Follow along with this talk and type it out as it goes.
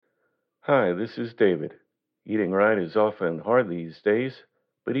Hi, this is David. Eating right is often hard these days,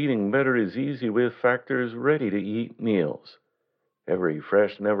 but eating better is easy with Factor's ready to eat meals. Every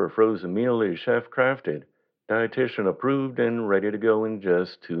fresh, never frozen meal is chef crafted, dietitian approved, and ready to go in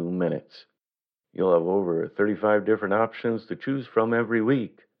just 2 minutes. You'll have over 35 different options to choose from every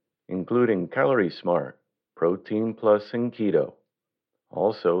week, including Calorie Smart, Protein Plus, and Keto.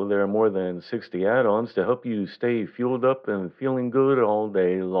 Also, there are more than 60 add ons to help you stay fueled up and feeling good all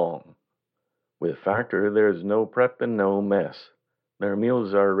day long. With Factor, there's no prep and no mess. Their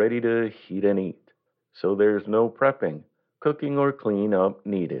meals are ready to heat and eat, so there's no prepping, cooking, or clean up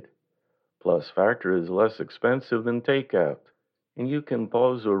needed. Plus, Factor is less expensive than takeout, and you can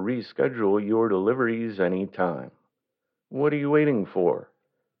pause or reschedule your deliveries anytime. What are you waiting for?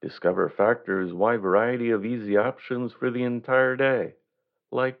 Discover Factor's wide variety of easy options for the entire day,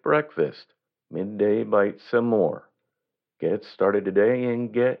 like breakfast, midday bites, and more. Get started today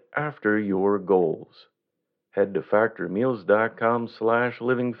and get after your goals. Head to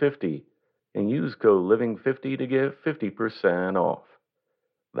factormeals.com/living50 and use code living50 to get 50% off.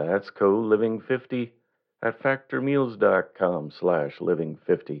 That's code living50 at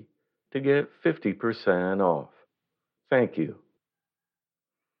factormeals.com/living50 to get 50% off. Thank you.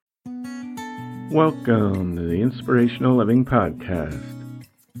 Welcome to the Inspirational Living Podcast.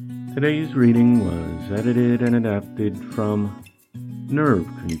 Today's reading was edited and adapted from Nerve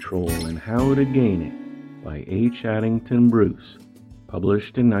Control and How to Gain It by H. Addington Bruce,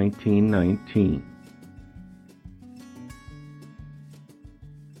 published in 1919.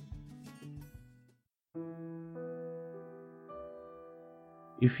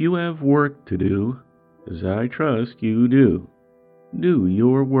 If you have work to do, as I trust you do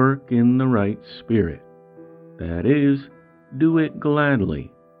your work in the right spirit. That is, do it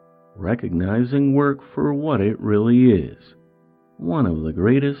gladly, recognizing work for what it really is, one of the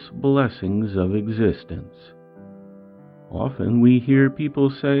greatest blessings of existence. Often we hear people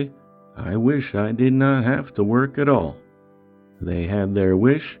say, I wish I did not have to work at all. If they had their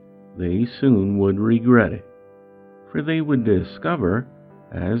wish, they soon would regret it, for they would discover,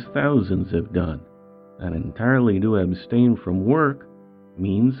 as thousands have done, that entirely to abstain from work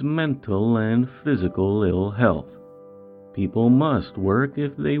means mental and physical ill health. People must work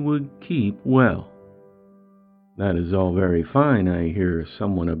if they would keep well. That is all very fine, I hear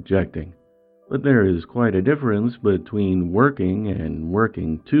someone objecting, but there is quite a difference between working and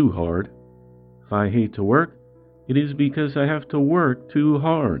working too hard. If I hate to work, it is because I have to work too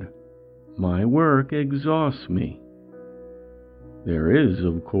hard. My work exhausts me. There is,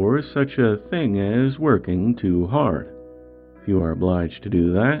 of course, such a thing as working too hard. If you are obliged to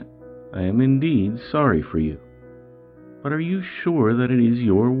do that, I am indeed sorry for you. But are you sure that it is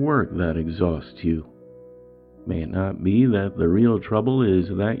your work that exhausts you? May it not be that the real trouble is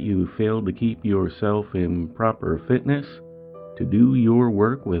that you fail to keep yourself in proper fitness to do your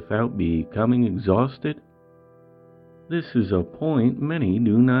work without becoming exhausted? This is a point many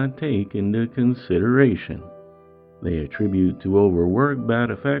do not take into consideration. They attribute to overwork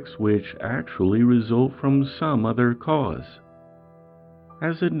bad effects which actually result from some other cause.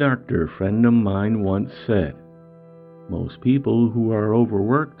 As a doctor friend of mine once said, most people who are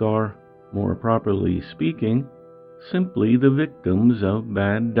overworked are, more properly speaking, simply the victims of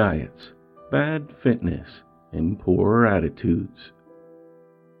bad diets, bad fitness, and poor attitudes.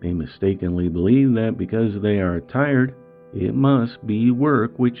 They mistakenly believe that because they are tired, it must be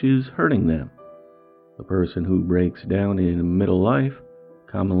work which is hurting them. The person who breaks down in middle life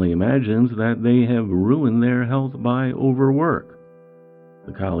commonly imagines that they have ruined their health by overwork.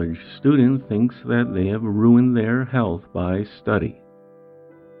 The college student thinks that they have ruined their health by study.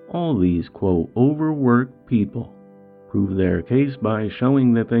 All these, quote, overworked people prove their case by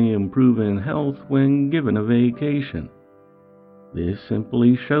showing that they improve in health when given a vacation. This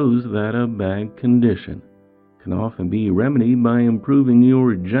simply shows that a bad condition can often be remedied by improving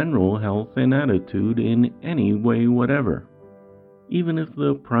your general health and attitude in any way whatever, even if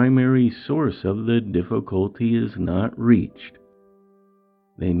the primary source of the difficulty is not reached.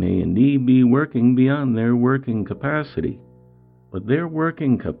 They may indeed be working beyond their working capacity, but their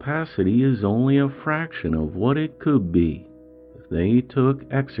working capacity is only a fraction of what it could be if they took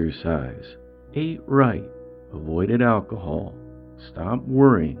exercise, ate right, avoided alcohol, stopped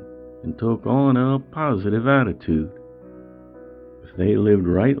worrying, and took on a positive attitude. If they lived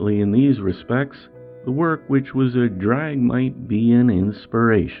rightly in these respects, the work which was a drag might be an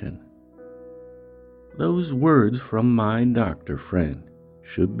inspiration. Those words from my doctor friend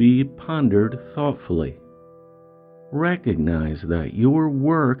should be pondered thoughtfully. Recognize that your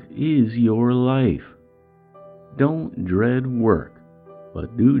work is your life. Don't dread work.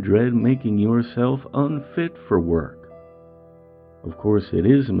 but do dread making yourself unfit for work. Of course, it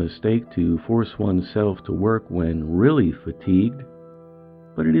is a mistake to force oneself to work when really fatigued,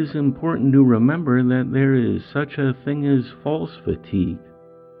 but it is important to remember that there is such a thing as false fatigue,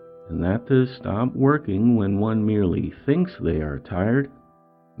 and that to stop working when one merely thinks they are tired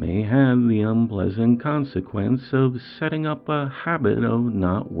may have the unpleasant consequence of setting up a habit of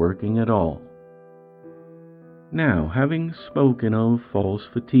not working at all. Now, having spoken of false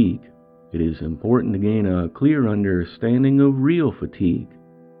fatigue, it is important to gain a clear understanding of real fatigue.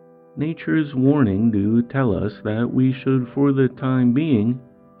 Nature's warning do tell us that we should, for the time being,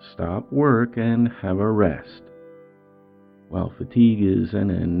 stop work and have a rest. While fatigue is an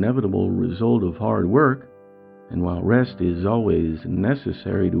inevitable result of hard work, and while rest is always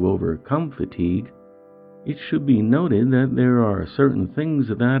necessary to overcome fatigue, it should be noted that there are certain things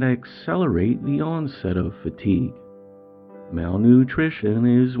that accelerate the onset of fatigue. Malnutrition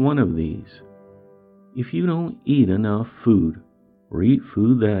is one of these. If you don't eat enough food, or eat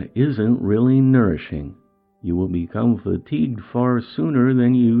food that isn't really nourishing, you will become fatigued far sooner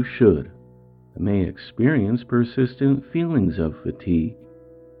than you should, and may experience persistent feelings of fatigue.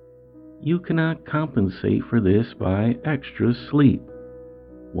 You cannot compensate for this by extra sleep.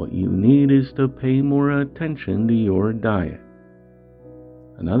 What you need is to pay more attention to your diet.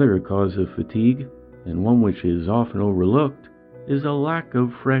 Another cause of fatigue, and one which is often overlooked, is a lack of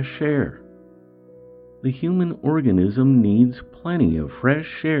fresh air. The human organism needs plenty of fresh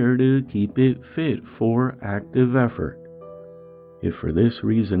air to keep it fit for active effort. If for this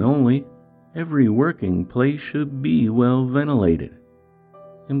reason only, every working place should be well ventilated.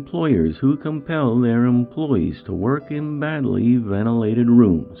 Employers who compel their employees to work in badly ventilated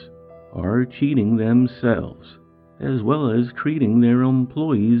rooms are cheating themselves, as well as treating their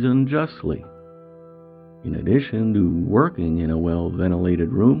employees unjustly. In addition to working in a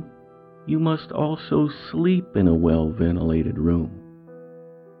well-ventilated room, you must also sleep in a well-ventilated room.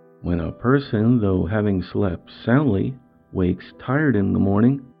 When a person, though having slept soundly, wakes tired in the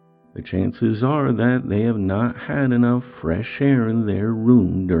morning, the chances are that they have not had enough fresh air in their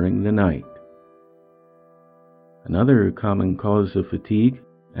room during the night. Another common cause of fatigue,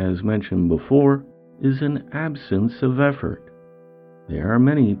 as mentioned before, is an absence of effort. There are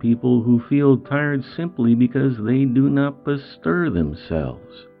many people who feel tired simply because they do not bestir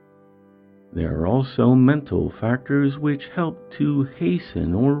themselves. There are also mental factors which help to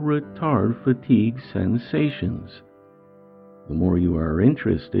hasten or retard fatigue sensations. The more you are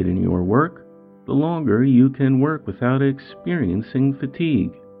interested in your work, the longer you can work without experiencing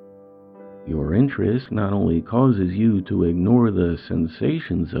fatigue. Your interest not only causes you to ignore the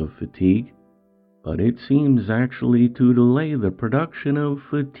sensations of fatigue, but it seems actually to delay the production of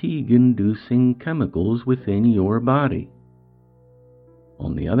fatigue-inducing chemicals within your body.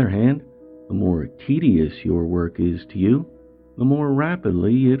 On the other hand, the more tedious your work is to you, the more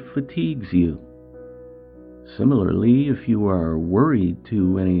rapidly it fatigues you. Similarly, if you are worried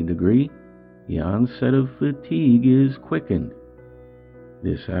to any degree, the onset of fatigue is quickened.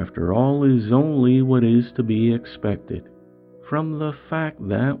 This, after all, is only what is to be expected from the fact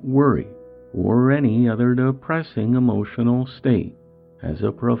that worry, or any other depressing emotional state, has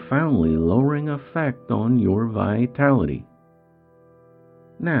a profoundly lowering effect on your vitality.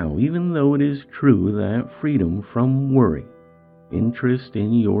 Now, even though it is true that freedom from worry, interest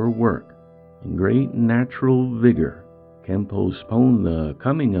in your work, and great natural vigor can postpone the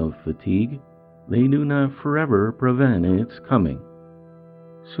coming of fatigue, they do not forever prevent its coming.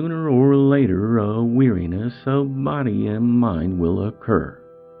 Sooner or later, a weariness of body and mind will occur.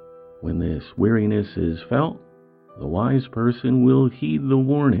 When this weariness is felt, the wise person will heed the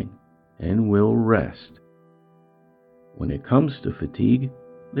warning and will rest. When it comes to fatigue,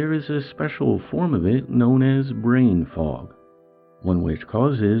 there is a special form of it known as brain fog, one which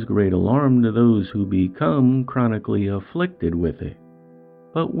causes great alarm to those who become chronically afflicted with it,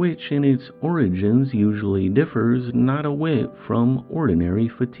 but which in its origins usually differs not a whit from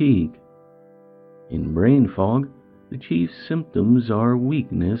ordinary fatigue. In brain fog, the chief symptoms are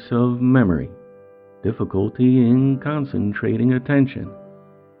weakness of memory, difficulty in concentrating attention,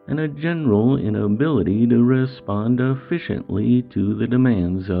 and a general inability to respond efficiently to the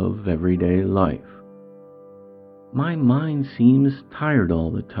demands of everyday life. My mind seems tired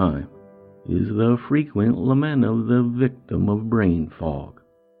all the time, is the frequent lament of the victim of brain fog.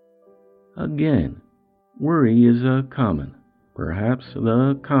 Again, worry is a common, perhaps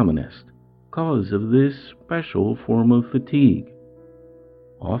the commonest, cause of this special form of fatigue.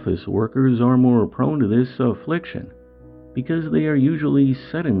 Office workers are more prone to this affliction because they are usually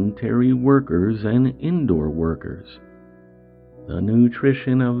sedentary workers and indoor workers. The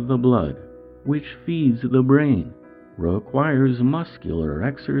nutrition of the blood, which feeds the brain, requires muscular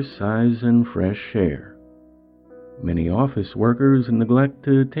exercise and fresh air. Many office workers neglect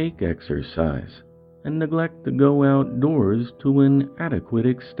to take exercise and neglect to go outdoors to an adequate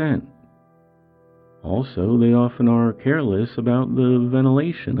extent. Also, they often are careless about the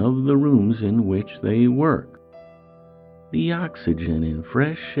ventilation of the rooms in which they work. The oxygen in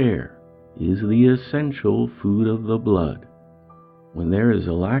fresh air is the essential food of the blood. When there is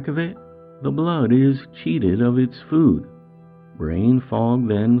a lack of it, the blood is cheated of its food. Brain fog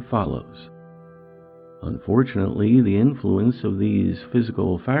then follows. Unfortunately, the influence of these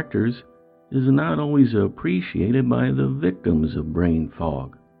physical factors is not always appreciated by the victims of brain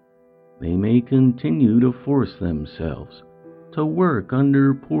fog. They may continue to force themselves to work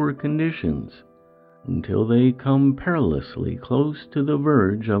under poor conditions until they come perilously close to the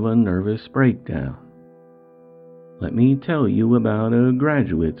verge of a nervous breakdown. Let me tell you about a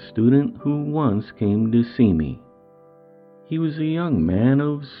graduate student who once came to see me. He was a young man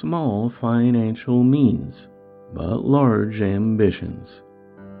of small financial means, but large ambitions,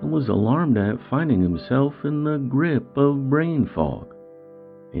 and was alarmed at finding himself in the grip of brain fog.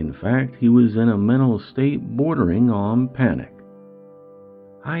 In fact, he was in a mental state bordering on panic.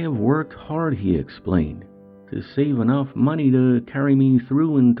 "I have worked hard," he explained, "to save enough money to carry me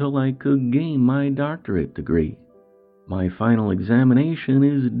through until I could gain my doctorate degree. My final examination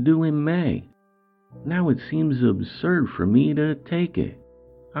is due in May. Now it seems absurd for me to take it.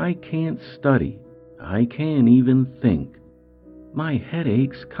 I can't study. I can't even think. My head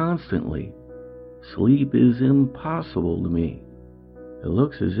aches constantly. Sleep is impossible to me. It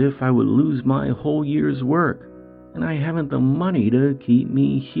looks as if I would lose my whole year's work, and I haven't the money to keep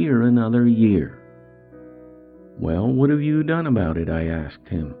me here another year." "Well, what have you done about it?" I asked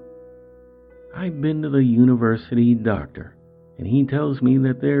him. "I've been to the university doctor, and he tells me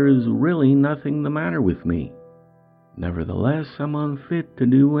that there is really nothing the matter with me. Nevertheless, I'm unfit to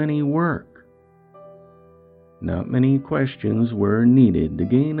do any work." Not many questions were needed to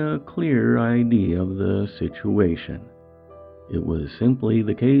gain a clear idea of the situation. It was simply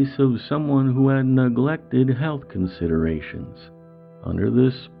the case of someone who had neglected health considerations under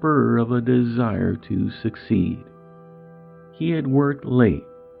the spur of a desire to succeed. He had worked late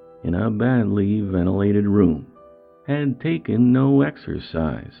in a badly ventilated room, had taken no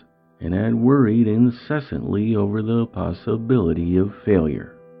exercise, and had worried incessantly over the possibility of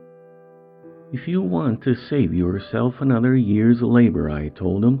failure. "If you want to save yourself another year's labor," I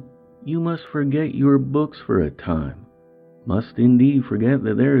told him, "you must forget your books for a time. Must indeed forget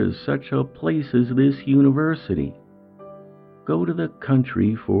that there is such a place as this university. Go to the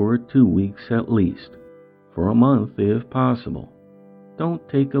country for 2 weeks at least, for a month if possible. Don't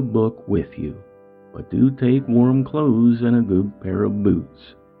take a book with you, but do take warm clothes and a good pair of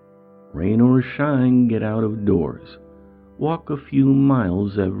boots. Rain or shine, get out of doors. Walk a few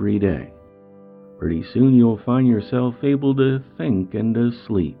miles every day. Pretty soon you'll find yourself able to think and to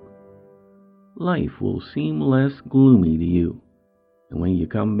sleep. Life will seem less gloomy to you, and when you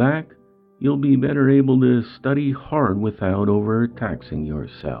come back, you'll be better able to study hard without overtaxing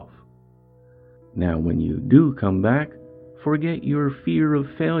yourself. Now, when you do come back, forget your fear of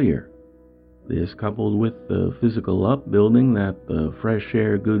failure. This, coupled with the physical upbuilding that the fresh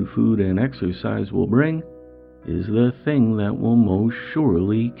air, good food, and exercise will bring, is the thing that will most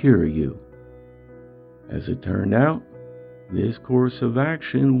surely cure you." As it turned out, this course of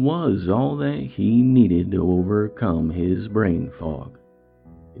action was all that he needed to overcome his brain fog.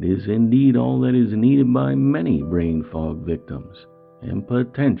 It is indeed all that is needed by many brain fog victims and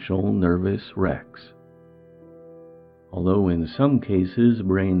potential nervous wrecks. Although in some cases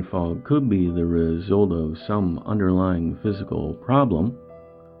brain fog could be the result of some underlying physical problem,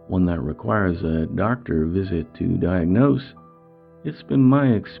 one that requires a doctor visit to diagnose, it's been my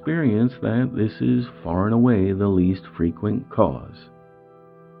experience that this is far and away the least frequent cause.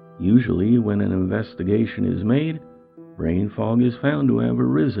 Usually, when an investigation is made, brain fog is found to have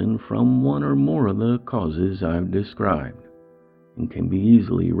arisen from one or more of the causes I've described, and can be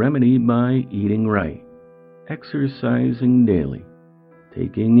easily remedied by eating right, exercising daily,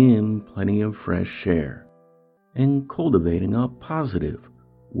 taking in plenty of fresh air, and cultivating a positive,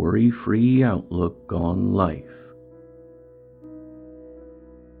 worry-free outlook on life.